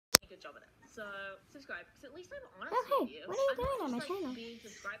good job at it. So subscribe, because at least I'm honest Oh, with hey, you. what are you I'm doing not on my just, channel? being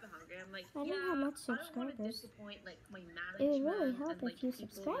subscriber hungry. I'm like, I don't yeah, have much I don't want to subscribers. disappoint like my management It would really help and like if you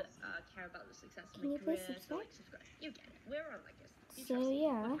people subscribe. that care about the success of Can my you please career. So subscribe? like subscribe. You get it. We're on like this. You So, trust me.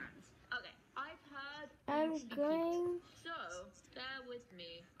 yeah. We're friends. Okay, I've heard I'm interesting going people. So bear with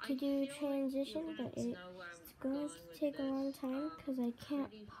me. to do transition, like but know where it's I'm going going to with take a this, long time because I can't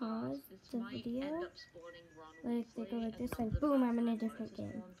pretty pause fast. This the might video. end up spawning Ron Like, they go Weasley like and this, not and the boom, person I'm in I a wanted different to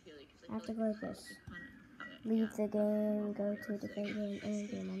game. spawn, purely 'cause I have to feel go like the this. colors are kinda, Leave the game, more go to a realistic. different game, I and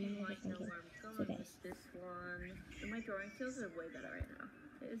think boom, I'm you in a might different know game. where I'm So, going guys. with this one. But my drawing skills are way better right now.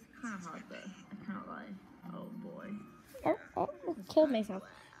 It is kind of hard though. I can't lie. Oh boy. Oh, killed myself.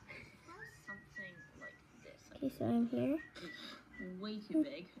 Something like this. Okay, so I'm here. Way too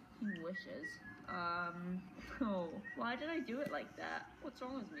big. He wishes. Oh, why did I do it like that? What's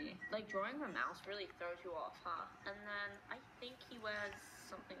wrong with me? Like, drawing her mouse really throws you off, huh? And then I think he wears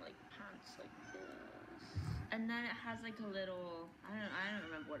something like pants like this. And then it has like a little, I don't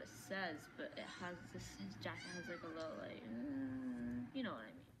remember what it says, but it has this, his jacket has like a little like, you know what I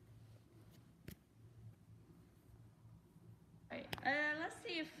mean. Right, let's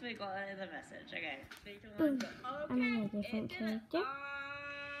see if we got the message. Okay. 3, 2, 1, go. Okay, I'm in a different character.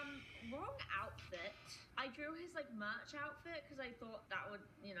 Wrong outfit. I drew his like merch outfit because I thought that would,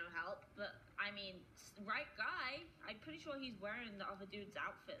 help. But I mean, right guy. I'm pretty sure he's wearing the other dude's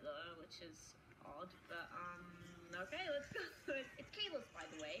outfit though, which is odd. But okay, let's go. It's Kalos, by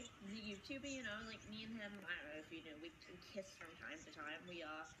the way. He's a YouTuber, like me and him. I don't know if you know, we kiss from time to time. We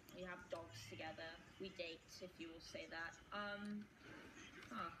have dogs together. We date, if you will say that.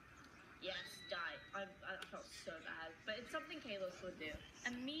 Yes, die. I felt so bad. But it's something Kalos would do.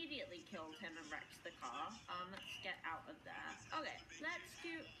 Immediately killed him and wrecked the car. Let's get out of there. Okay, let's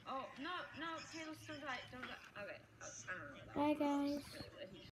do... Oh, no, Kalos, don't die. Don't die. Okay, I don't know that. Bye, guys.